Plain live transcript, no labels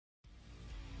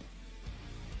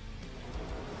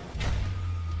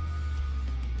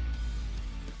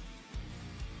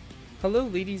Hello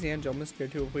ladies and gentlemen,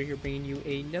 Scared over here bringing you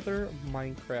another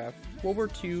Minecraft World War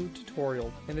II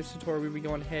tutorial. In this tutorial we'll be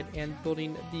going ahead and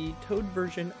building the towed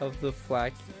version of the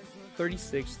Flak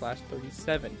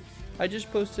 36/37. I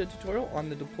just posted a tutorial on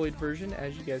the deployed version,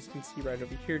 as you guys can see right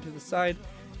over here to the side.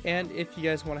 And if you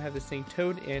guys want to have this thing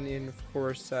towed and in, of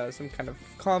course, some kind of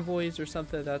convoys or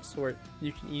something of that sort,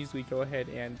 you can easily go ahead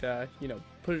and,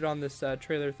 put it on this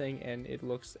trailer thing, and it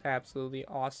looks absolutely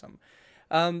awesome.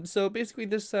 So basically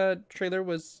this trailer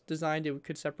was designed, it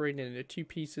could separate it into two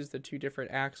pieces, the two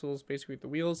different axles, basically the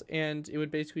wheels, and it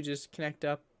would basically just connect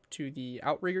up to the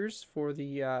outriggers for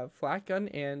the flak gun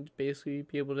and basically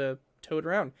be able to tow it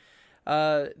around.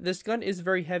 This gun is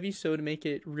very heavy, so to make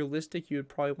it realistic, you would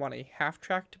probably want a half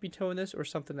track to be towing this, or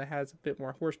something that has a bit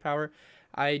more horsepower.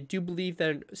 I do believe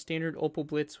that a standard Opel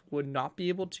Blitz would not be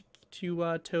able to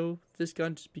tow this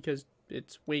gun, just because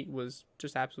its weight was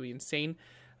just absolutely insane.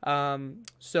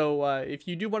 If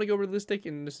you do want to go realistic,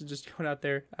 and this is just going out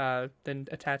there, then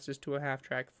attach this to a half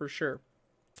track for sure.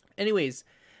 Anyways,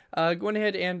 going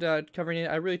ahead and covering it,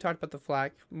 I really talked about the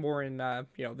Flak more in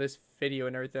this video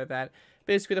and everything like that.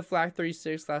 Basically, the Flak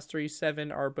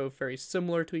 36/37 are both very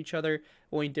similar to each other.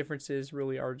 Only differences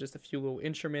really are just a few little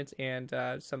instruments and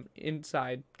some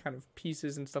inside kind of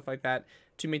pieces and stuff like that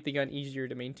to make the gun easier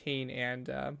to maintain and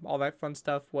all that fun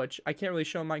stuff, which I can't really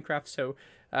show in Minecraft. So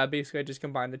basically, I just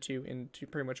combined the two into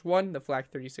pretty much one: the Flak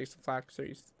 36 and Flak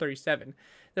 37.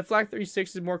 The Flak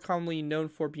 36 is more commonly known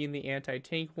for being the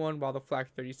anti-tank one, while the Flak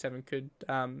 37 could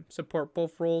support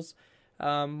both roles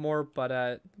more.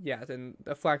 But yeah, then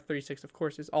the Flak 36, of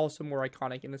course, is also more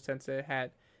iconic in the sense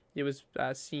that it was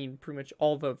seen pretty much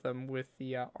all of them with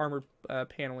the armored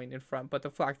paneling in front. But the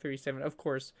Flak 37, of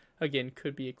course, again,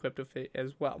 could be equipped with it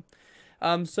as well.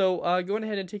 Going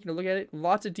ahead and taking a look at it,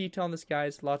 lots of detail on this,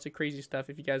 guys, lots of crazy stuff.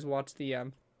 If you guys watch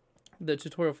the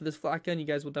tutorial for this flak gun, you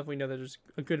guys will definitely know that there's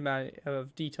a good amount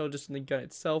of detail just in the gun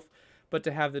itself, but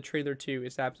to have the trailer too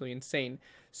is absolutely insane.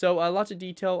 So lots of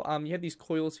detail. You have these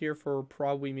coils here for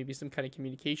probably maybe some kind of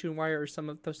communication wire or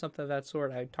something of that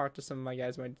sort. I talked to some of my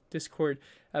guys on my Discord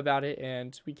about it,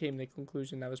 and we came to the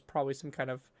conclusion that was probably some kind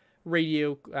of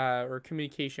radio or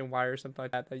communication wire or something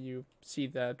like that you see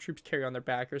the troops carry on their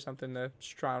back or something to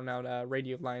drown out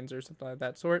radio lines or something like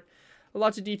that sort.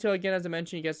 Lots of detail. Again, as I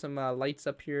mentioned, you get some lights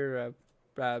up here,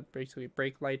 basically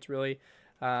brake lights really.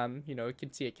 You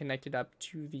can see it connected up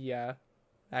to the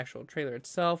actual trailer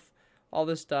itself. All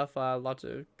this stuff, lots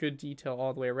of good detail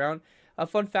all the way around. A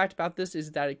fun fact about this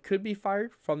is that it could be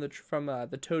fired from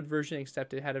the towed version,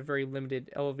 except it had a very limited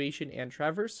elevation and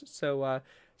traverse. So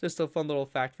just a fun little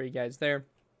fact for you guys there.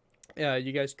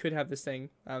 You guys could have this thing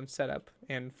set up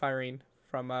and firing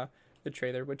from the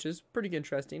trailer, which is pretty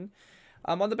interesting.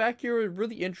 On the back here,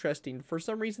 really interesting. For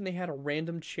some reason, they had a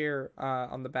random chair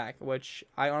on the back, which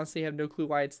I honestly have no clue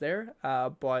why it's there,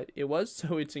 but it was,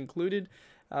 so it's included.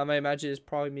 I imagine it's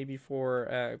probably maybe for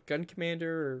a gun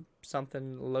commander or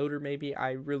something, loader maybe.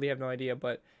 I really have no idea,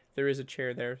 but there is a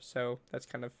chair there, so that's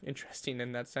kind of interesting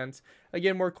in that sense.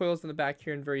 Again, more coils in the back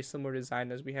here and very similar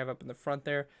design as we have up in the front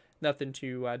there. Nothing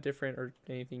too different or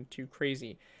anything too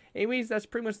crazy. Anyways, that's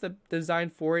pretty much the design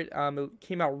for it. It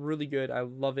came out really good. I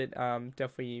love it.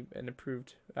 Definitely an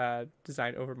improved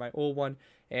design over my old one.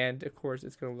 And, of course,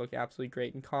 it's going to look absolutely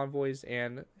great in convoys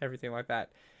and everything like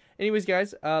that. Anyways,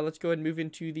 guys, let's go ahead and move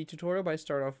into the tutorial by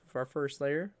starting off with our first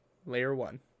layer, Layer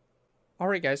 1.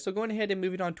 Alright, guys, so going ahead and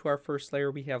moving on to our first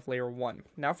layer, we have Layer 1.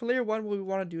 Now, for Layer 1, what we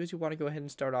want to do is we want to go ahead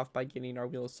and start off by getting our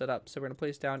wheels set up. So we're going to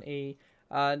place down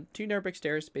two narrow brick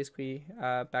stairs, basically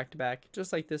back to back,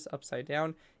 just like this, upside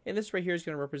down. And this right here is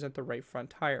going to represent the right front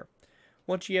tire.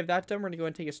 Once you have that done, we're going to go ahead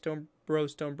and take a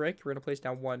stone brick. We're going to place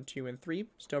down 1, 2, and 3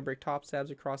 stone brick top slabs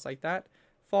across like that,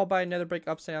 followed by another brick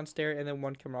upside down stair, and then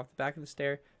one coming off the back of the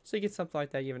stair. So you get something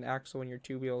like that. You have an axle in your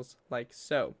two wheels, like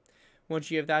so. Once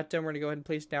you have that done, we're going to go ahead and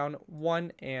place down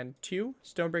 1 and 2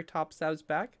 stone brick top slabs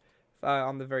back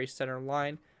on the very center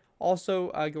line.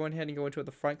 Also, going ahead and go into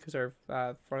the front, because our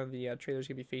front of the trailer is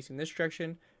going to be facing this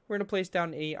direction. We're going to place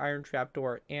down a iron trap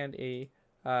door and a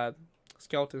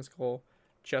skeleton skull,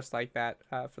 just like that,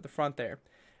 for the front there.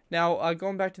 Now,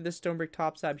 going back to this stone brick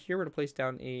top slab here, we're going to place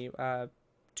down a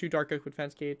 2 dark oak wood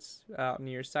fence gates on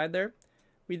the side there.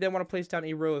 We then want to place down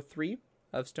a row of 3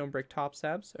 of stone brick top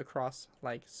slabs across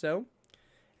like so.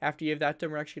 After you have that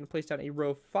done, we're actually going to place down a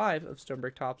row of 5 of stone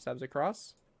brick top slabs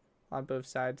across on both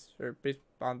sides, or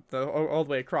all the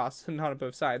way across, not on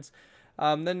both sides.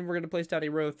 Then we're going to place down a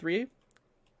row of 3.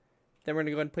 Then we're going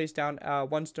to go ahead and place down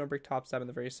 1 stone brick top slab in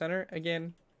the very center.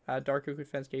 Again, dark oak wood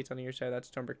fence gates on the other side, that's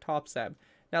stone brick top slab.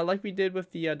 Now, like we did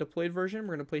with the deployed version,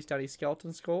 we're going to place down a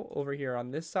skeleton skull over here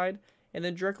on this side, And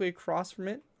then directly across from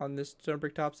it on this stone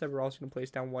brick top slab, we're also going to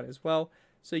place down 1 as well.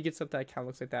 So you get something that kind of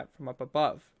looks like that from up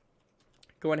above.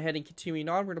 Going ahead and continuing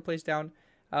on, we're going to place down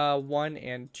 1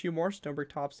 and 2 more stone brick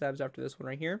top slabs after this one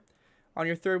right here. On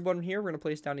your third one here, we're going to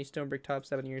place down a stone brick top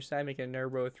slab on your side, making another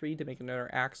row of 3 to make another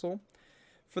axle.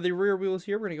 For the rear wheels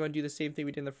here, we're going to go and do the same thing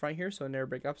we did in the front here. So another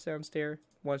brick up down stair,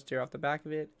 1 stair off the back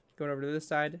of it. Going over to this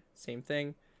side, same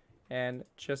thing. And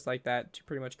just like that to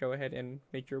pretty much go ahead and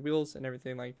make your wheels and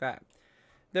everything like that.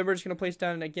 Then we're just going to place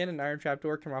down again an iron trap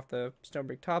door coming off the stone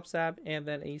brick top slab, and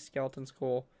then a skeleton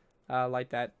skull like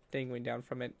that dangling down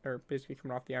from it, or basically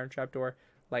coming off the iron trap door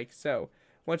like so.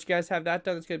 Once you guys have that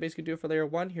done, that's going to basically do it for layer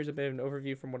 1. Here's a bit of an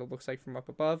overview from what it looks like from up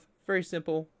above. Very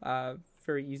simple,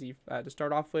 very easy to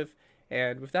start off with.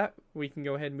 And with that, we can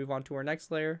go ahead and move on to our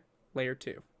next layer, layer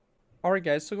 2. Alright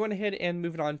guys, so going ahead and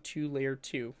moving on to layer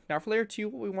 2. Now for layer 2,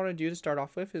 what we want to do to start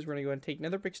off with is we're going to go and take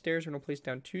another brick stairs. We're going to place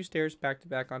down 2 stairs back to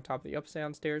back on top of the up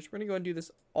down stairs. We're going to go and do this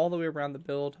all the way around the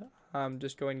build.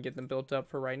 Just go ahead and get them built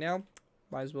up for right now.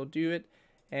 Might as well do it.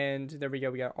 And there we go,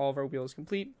 we got all of our wheels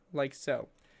complete, like so.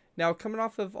 Now coming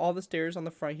off of all the stairs on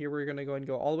the front here, we're going to go and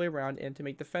go all the way around, and to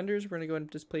make the fenders, we're going to go and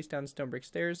just place down stone brick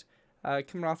stairs,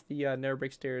 coming off the narrow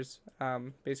brick stairs,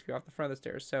 basically off the front of the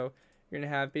stairs. So you're going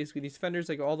to have basically these fenders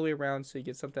that go all the way around, so you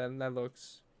get something that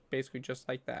looks basically just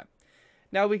like that.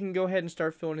 Now we can go ahead and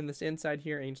start filling in this inside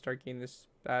here and start getting this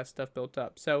stuff built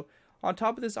up. So on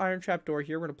top of this iron trap door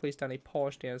here, we're going to place down a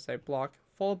polished andesite block,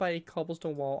 followed by a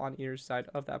cobblestone wall on either side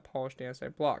of that polished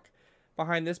andesite block.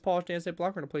 Behind this polished andesite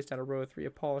block, we're going to place down a row of 3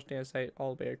 of polished andesite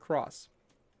all the way across.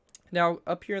 Now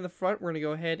up here in the front, we're going to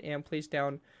go ahead and place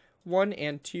down 1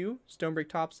 and 2 stone brick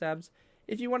top slabs.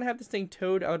 If you want to have this thing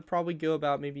towed, I would probably go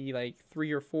about maybe like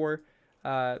 3 or 4,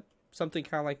 something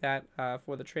kind of like that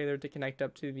for the trailer to connect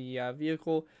up to the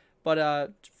vehicle.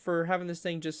 But for having this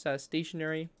thing just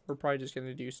stationary, we're probably just going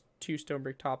to do 2 stone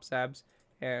brick top slabs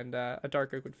and a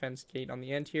dark oak wood fence gate on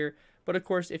the end here. But of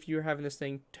course, if you're having this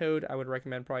thing towed, I would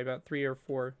recommend probably about 3 or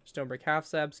 4 stone brick half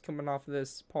slabs coming off of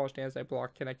this polished andesite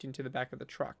block connecting to the back of the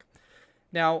truck.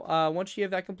 Now, once you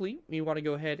have that complete, you want to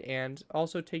go ahead and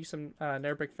also take some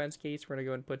nether brick fence gates. We're going to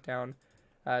go and put down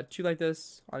 2 like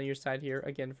this on your side here,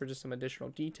 again, for just some additional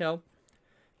detail.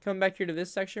 Coming back here to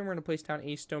this section, we're going to place down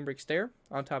a stone brick stair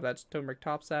on top of that stone brick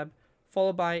top slab,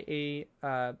 followed by a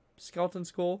skeleton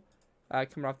skull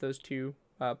coming off those 2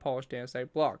 polished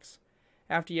andesite blocks.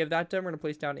 After you have that done, we're going to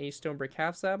place down a stone brick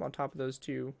half slab on top of those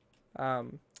 2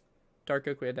 dark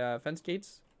oak wood fence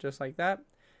gates, just like that.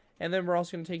 And then we're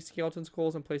also going to take skeleton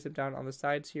skulls and place them down on the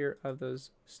sides here of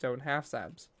those stone half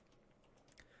slabs.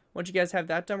 Once you guys have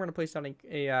that done, we're going to place down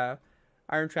a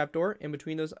iron trap door in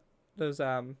between those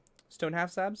stone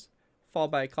half slabs, followed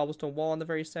by a cobblestone wall on the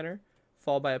very center,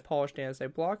 followed by a polished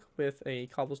andesite block with a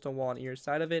cobblestone wall on either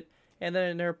side of it, and then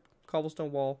another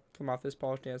cobblestone wall come off this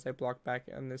polished andesite block back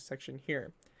in this section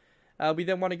here. We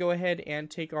then want to go ahead and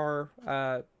take our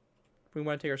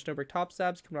stone brick top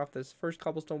slabs coming off this first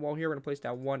cobblestone wall here. We're going to place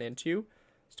down 1 and 2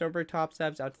 stone brick top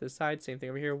slabs out to the side. Same thing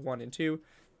over here, 1 and 2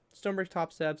 stone brick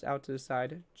top slabs out to the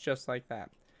side, just like that.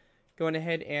 Going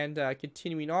ahead and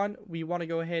continuing on, we want to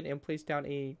go ahead and place down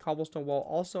a cobblestone wall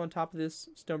also on top of this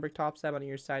stone brick top slab on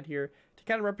your side here to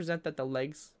kind of represent that the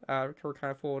legs are kind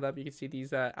of folded up. You can see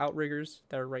these outriggers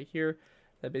that are right here,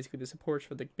 that basically the supports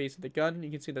for the base of the gun.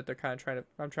 You can see that they're kind of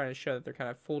I'm trying to show that they're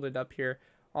kind of folded up here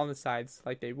on the sides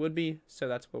like they would be, so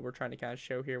that's what we're trying to kind of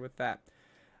show here with that.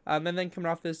 And then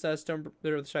coming off this this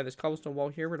cobblestone wall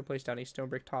here, we're going to place down a stone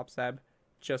brick top slab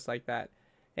just like that.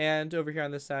 And over here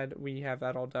on this side, we have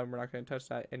that all done. We're not going to touch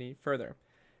that any further.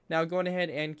 Now going ahead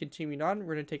and continuing on,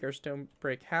 we're going to take our stone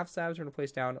brick half slabs. We're going to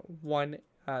place down 1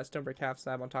 stone brick half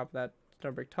slab on top of that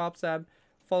stone brick top slab,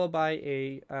 followed by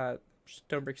a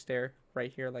stone brick stair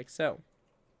right here like so.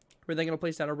 We're then going to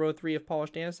place down a row 3 of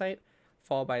polished andesite,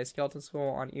 followed by a skeleton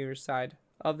skull on either side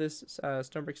of this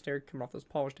stone brick stair coming off those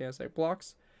polished andesite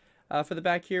blocks. For the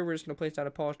back here, we're just going to place down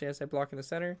a polished andesite block in the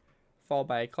center, followed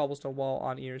by a cobblestone wall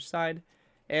on either side.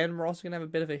 And we're also going to have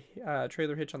a bit of a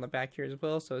trailer hitch on the back here as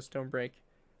well, so a stone brick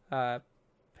half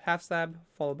slab,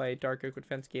 followed by a dark oak wood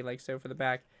fence gate like so for the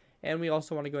back. And we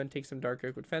also want to go and take some dark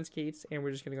oak wood fence gates, and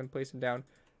we're just going to go and place them down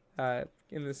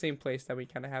in the same place that we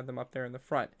kind of have them up there in the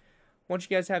front. Once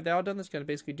you guys have that all done, that's going to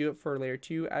basically do it for layer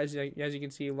 2. As you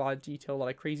can see, a lot of detail, a lot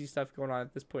of crazy stuff going on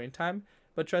at this point in time.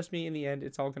 But trust me, in the end,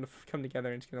 it's all going to come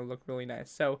together and it's going to look really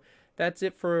nice. So that's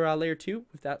it for layer 2.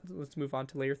 With that, let's move on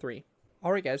to layer 3.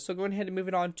 Alright guys, so going ahead and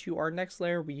moving on to our next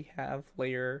layer, we have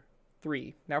layer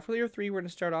 3. Now for layer 3, we're going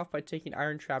to start off by taking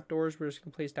iron trap doors. We're just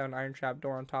going to place down an iron trap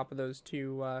door on top of those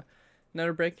 2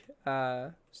 nether brick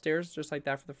stairs, just like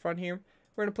that for the front here.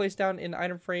 We're we're going to place down an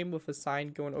item frame with a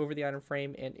sign going over the item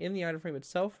frame, and in the item frame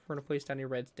itself, we're going to place down a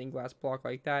red stained glass block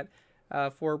like that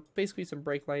for basically some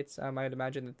brake lights. I'd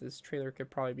imagine that this trailer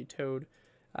could probably be towed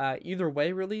either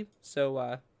way, really.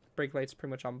 So brake lights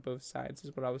pretty much on both sides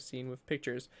is what I was seeing with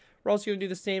pictures. We're also going to do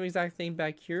the same exact thing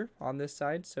back here on this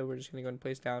side. So we're just going to go and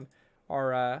place down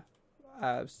our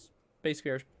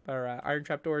basically our iron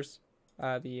trapdoors,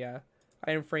 the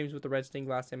item frames with the red stained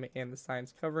glass and the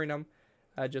signs covering them,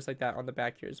 just like that on the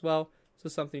back here as well. So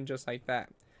something just like that.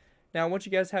 Now, once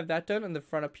you guys have that done on the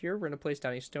front up here, we're going to place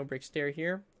down a stone brick stair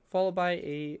here, followed by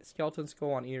a skeleton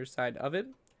skull on either side of it.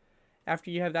 After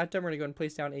you have that done, we're going to go and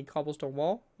place down a cobblestone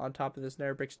wall on top of this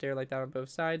nether brick stair like that on both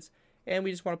sides. And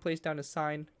we just want to place down a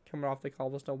sign coming off the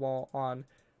cobblestone wall on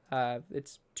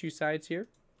its two sides here.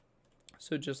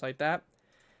 So just like that.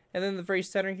 And then in the very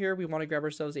center here, we want to grab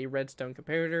ourselves a redstone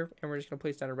comparator. And we're just going to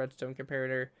place down a redstone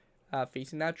comparator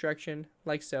facing that direction,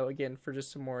 like so, again, for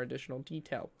just some more additional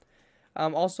detail.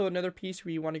 Also, another piece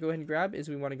we want to go ahead and grab is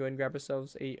we want to go ahead and grab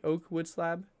ourselves a oak wood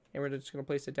slab. And we're just going to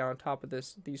place it down on top of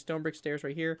these stone brick stairs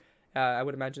right here. I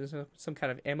would imagine some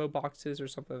kind of ammo boxes or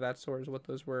something of that sort is what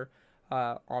those were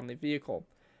on the vehicle.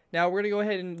 Now we're going to go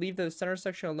ahead and leave the center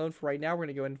section alone for right now. We're going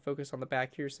to go ahead and focus on the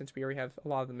back here since we already have a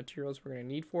lot of the materials we're going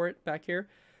to need for it back here.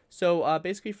 So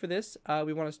basically for this,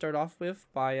 we want to start off with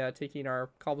by taking our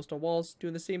cobblestone walls,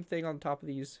 doing the same thing on top of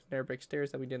these nether brick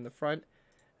stairs that we did in the front,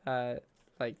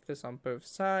 like this on both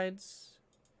sides,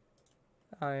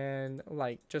 and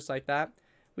just like that.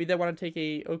 We then want to take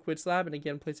a oak wood slab and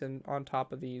again place it on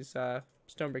top of these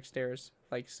stone brick stairs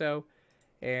like so,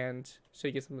 and so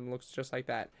you get something that looks just like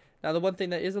that. Now the one thing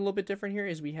that is a little bit different here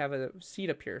is we have a seat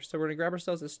up here. So we're going to grab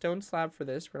ourselves a stone slab for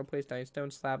this. We're going to place down a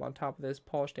stone slab on top of this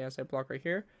polished andesite block right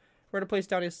here. We're going to place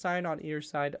down a sign on either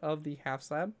side of the half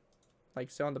slab, like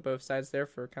so on the both sides there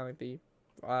for kind of like the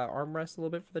armrest a little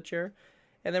bit for the chair.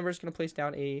 And then we're just going to place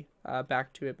down a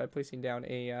back to it by placing down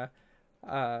a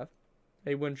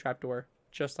wooden trapdoor.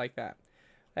 Just like that.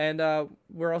 And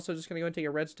we're also just going to go and take a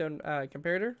redstone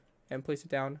comparator and place it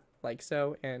down like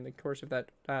so. And of course, if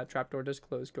that trapdoor does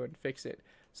close, go ahead and fix it.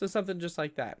 So something just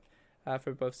like that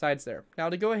for both sides there. Now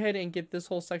to go ahead and get this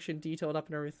whole section detailed up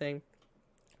and everything,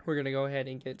 we're going to go ahead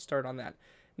and get started on that.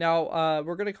 Now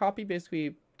we're going to copy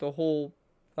basically a lot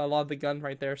of the gun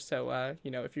right there. So,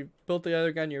 you know, if you've built the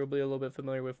other gun, you'll be a little bit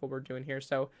familiar with what we're doing here.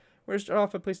 So we're going to start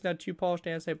off by placing down 2 polished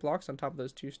andesite blocks on top of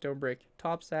those 2 stone brick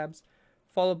top slabs,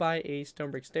 followed by a stone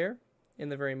brick stair in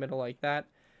the very middle like that.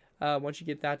 Once you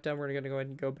get that done, we're going to go ahead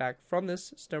and go back from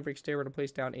this stone brick stair. We're going to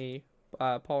place down a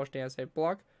polished andesite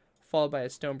block, followed by a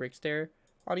stone brick stair.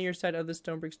 On either side of the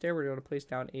stone brick stair, we're going to place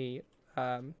down a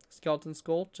skeleton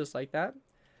skull, just like that.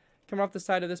 Coming off the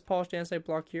side of this polished andesite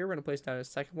block here, we're going to place down a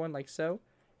second one, like so.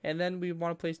 And then we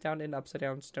want to place down an upside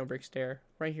down stone brick stair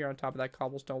right here on top of that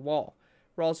cobblestone wall.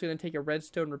 We're also going to take a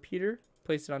redstone repeater,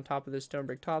 place it on top of this stone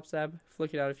brick top slab,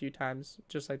 flick it out a few times,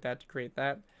 just like that to create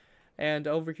that. And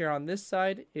over here on this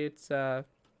side, it's a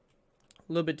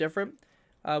little bit different.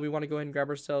 We want to go ahead and grab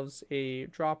ourselves a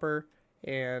dropper,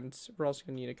 and we're also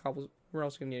going to need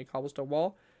a cobblestone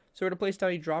wall. So we're going to place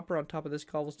down a dropper on top of this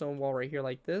cobblestone wall right here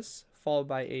like this, followed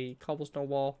by a cobblestone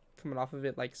wall coming off of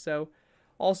it like so.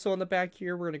 Also on the back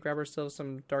here, we're going to grab ourselves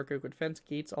some dark oak wood fence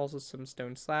gates, also some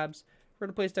stone slabs. We're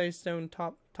going to place down a stone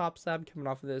top slab coming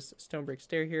off of this stone brick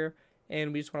stair here,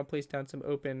 and we just want to place down some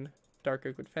open dark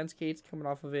oak wood fence gates coming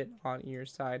off of it on either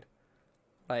side,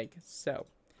 like so.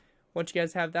 Once you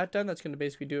guys have that done, that's going to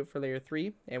basically do it for layer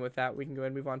 3, and with that we can go ahead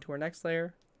and move on to our next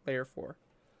layer, layer 4.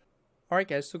 Alright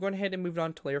guys, so going ahead and move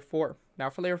on to layer 4.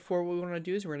 Now for layer 4, what we want to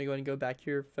do is we're going to go ahead and go back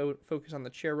here, focus on the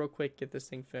chair real quick, get this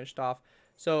thing finished off.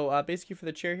 So basically for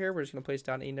the chair here, we're just going to place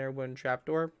down a nether wooden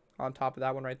trapdoor on top of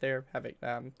that one right there, have it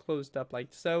closed up like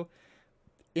so.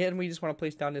 And we just want to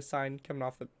place down this sign coming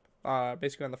off the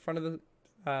basically on the front of the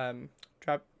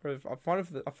front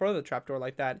of the trapdoor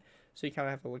like that, so you kind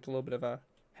of have to look a little bit of a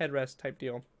headrest type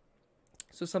deal.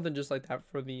 So something just like that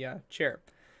for the chair.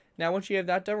 Now once you have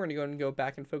that done, we're going to go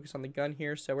back and focus on the gun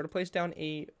here. So we're going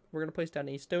to place down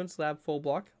a stone slab full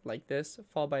block like this,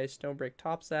 followed by a stone brick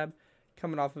top slab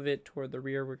coming off of it toward the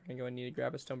rear. We're going to go and need to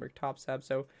grab a stone brick top slab,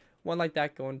 so one like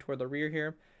that going toward the rear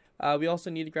here. We also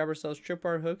need to grab ourselves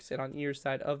tripwire hooks, and on either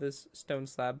side of this stone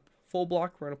slab full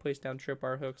block, we're going to place down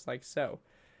tripwire hooks like so.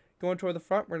 Going toward the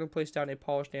front, we're going to place down a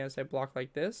polished andesite block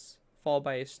like this, followed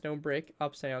by a stone brick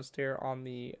upside down stair on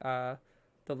the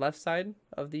left side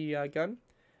of the gun.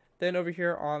 Then over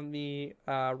here on the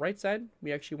right side,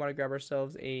 we actually want to grab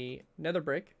ourselves a nether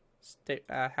brick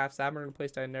half slab. We're going to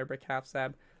place down a nether brick half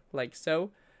slab like so.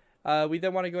 We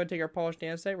then want to go and take our polished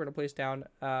andesite. We're going to place down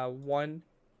 1,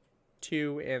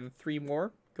 2, and 3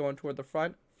 more going toward the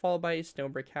front, followed by a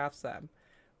stone brick half slab.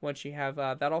 Once you have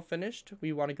that all finished,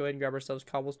 we want to go ahead and grab ourselves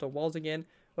cobblestone walls again.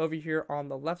 Over here on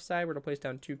the left side, we're going to place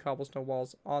down 2 cobblestone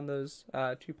walls on those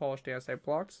 2 polished andesite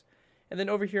blocks. And then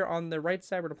over here on the right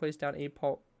side, we're going to place down a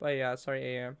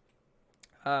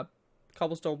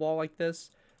cobblestone wall like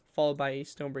this, followed by a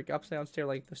stone brick upside down stair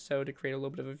like so to create a little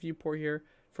bit of a viewport here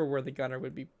for where the gunner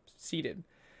would be seated.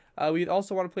 We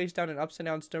also want to place down an upside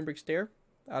down stone brick stair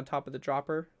on top of the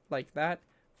dropper like that,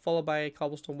 followed by a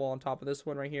cobblestone wall on top of this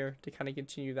one right here to kind of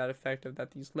continue that effect of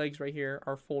that these legs right here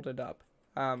are folded up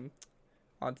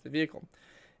onto the vehicle.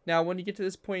 Now when you get to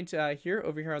this point here,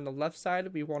 over here on the left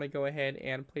side, we want to go ahead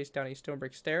and place down a stone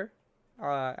brick stair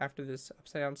after this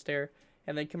upside down stair,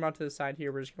 and then come out to the side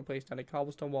here, we're just going to place down a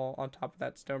cobblestone wall on top of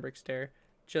that stone brick stair,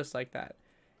 just like that.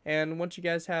 And once you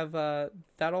guys have that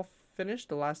all finished,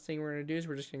 the last thing we're going to do is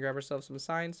we're just going to grab ourselves some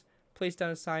signs, place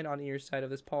down a sign on either side of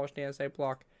this polished andesite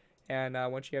block, and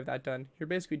once you have that done, you're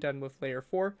basically done with layer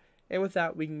 4. And with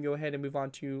that, we can go ahead and move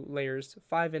on to layers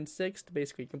 5 and 6 to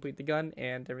basically complete the gun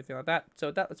and everything like that. So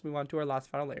with that, let's move on to our last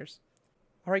final layers.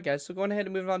 Alright guys, so going ahead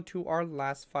and move on to our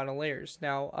last final layers.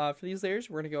 Now, for these layers,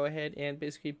 we're going to go ahead and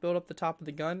basically build up the top of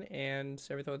the gun and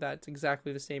everything like that. It's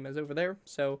exactly the same as over there,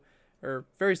 so, or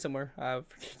very similar.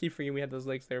 Keep forgetting we had those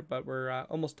legs there, but we're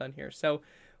almost done here. So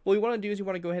what we want to do is we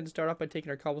want to go ahead and start off by taking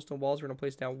our cobblestone walls. We're going to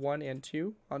place down 1 and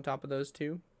 2 on top of those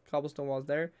 2 cobblestone walls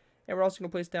there. And we're also going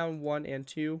to place down 1 and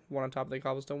 2, 1 on top of the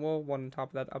cobblestone wall, 1 on top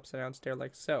of that upside down stair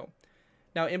like so.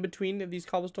 Now in between these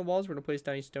cobblestone walls, we're going to place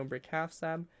down a stone brick half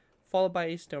slab, followed by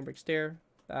a stone brick stair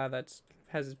that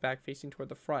has its back facing toward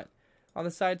the front. On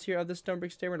the sides here of the stone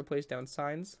brick stair, we're going to place down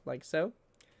signs like so.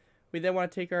 We then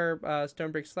want to take our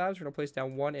stone brick slabs. We're going to place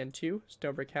down 1 and 2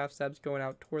 stone brick half slabs going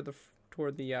out toward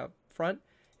the front,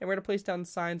 and we're going to place down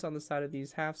signs on the side of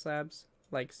these half slabs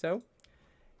like so.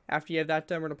 After you have that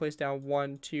done, we're going to place down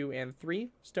 1, 2, and 3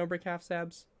 stone brick half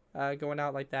slabs going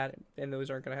out like that, and those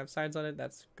aren't going to have signs on it.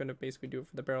 That's going to basically do it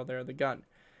for the barrel there of the gun.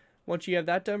 Once you have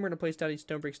that done, we're going to place down a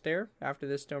stone brick stair after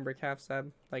this stone brick half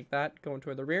slab like that, going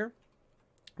toward the rear.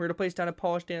 We're going to place down a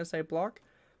polished andesite block,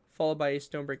 followed by a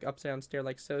stone brick upside down stair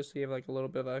like so, so you have like a little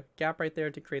bit of a gap right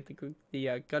there to create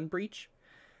the gun breech.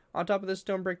 On top of this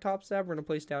stone brick top slab, we're going to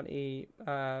place down a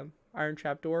iron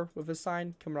trap door with a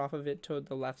sign coming off of it to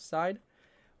the left side.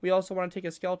 We also want to take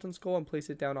a skeleton skull and place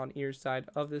it down on either side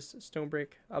of this stone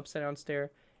brick upside down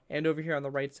stair. And over here on the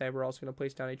right side, we're also going to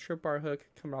place down a trip bar hook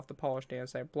coming off the polished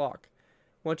andesite block.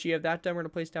 Once you have that done, we're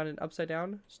going to place down an upside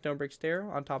down stone brick stair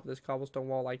on top of this cobblestone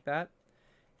wall like that.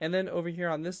 And then over here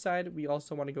on this side, we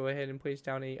also want to go ahead and place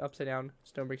down a upside down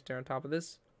stone brick stair on top of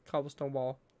this cobblestone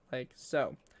wall like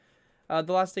so.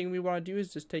 The last thing we want to do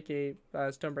is just take a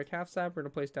stone brick half slab. We're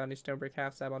going to place down a stone brick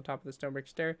half slab on top of the stone brick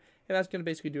stair, and that's going to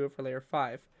basically do it for layer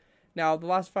 5. Now, the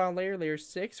last final layer, layer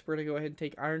 6, we're going to go ahead and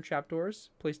take iron trapdoors,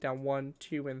 place down 1,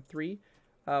 2, and 3,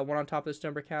 1 on top of the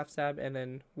stone brick half slab, and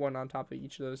then 1 on top of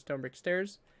each of those stone brick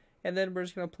stairs. And then we're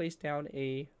just going to place down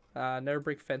a nether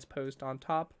brick fence post on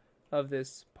top of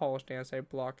this polished andesite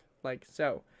block like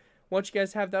so. Once you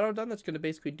guys have that all done, that's going to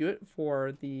basically do it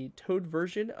for the towed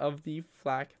version of the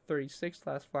Flak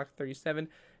 36/Flak 37.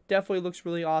 Definitely looks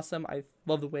really awesome. I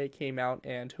love the way it came out,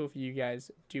 and hopefully you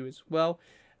guys do as well.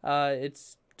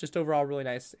 It's just overall really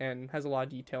nice and has a lot of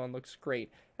detail and looks great.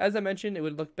 As I mentioned, it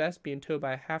would look best being towed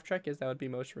by a half track, as that would be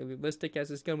most realistic. As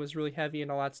this gun was really heavy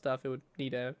and all that stuff, it would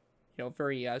need a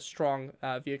very strong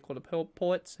vehicle to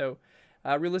pull it. So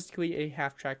realistically, a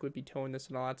half track would be towing this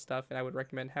and all that stuff, and I would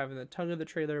recommend having the tongue of the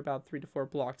trailer about 3 to 4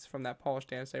 blocks from that polished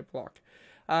andesite block.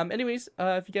 Anyways,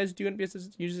 if you guys do end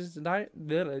up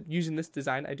using this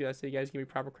design, I do ask that you guys give me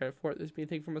proper credit for it. This being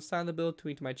taken from a sign of the build to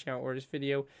link to my channel or this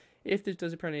video. If this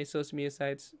does appear on any social media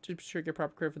sites, just be sure to get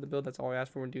proper credit for the build. That's all I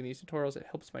ask for when doing these tutorials. It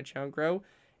helps my channel grow,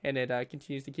 and it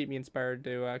continues to keep me inspired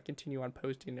to continue on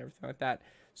posting and everything like that.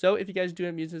 So if you guys do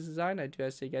end up using this design, I do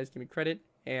ask that you guys give me credit,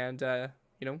 and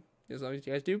as long as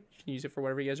you guys do, you can use it for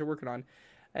whatever you guys are working on.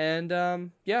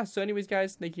 And yeah, so anyways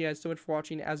guys, thank you guys so much for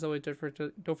watching. As always, don't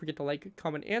forget to like,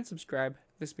 comment, and subscribe.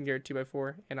 This has been Garrett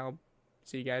 2x4, and I'll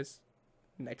see you guys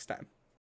next time.